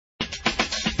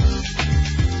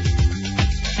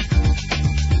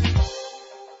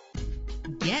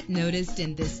get noticed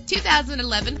in this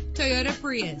 2011 Toyota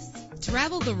Prius.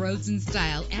 Travel the roads in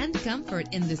style and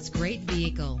comfort in this great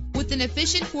vehicle. With an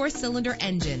efficient 4-cylinder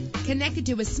engine connected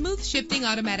to a smooth shifting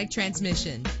automatic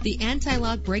transmission, the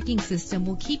anti-lock braking system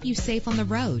will keep you safe on the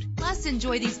road. Plus,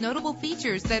 enjoy these notable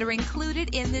features that are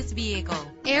included in this vehicle: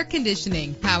 air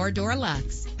conditioning, power door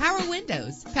locks, power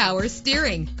windows, power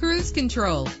steering, cruise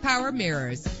control, power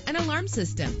mirrors, an alarm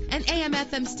system, an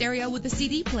AM/FM stereo with a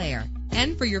CD player.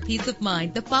 And for your peace of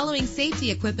mind, the following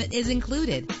safety equipment is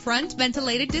included: front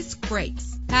ventilated disc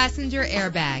brakes, passenger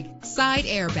airbag, side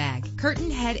airbag, curtain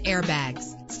head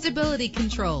airbags, stability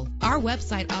control. Our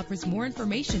website offers more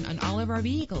information on all of our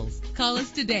vehicles. Call us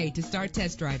today to start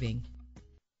test driving.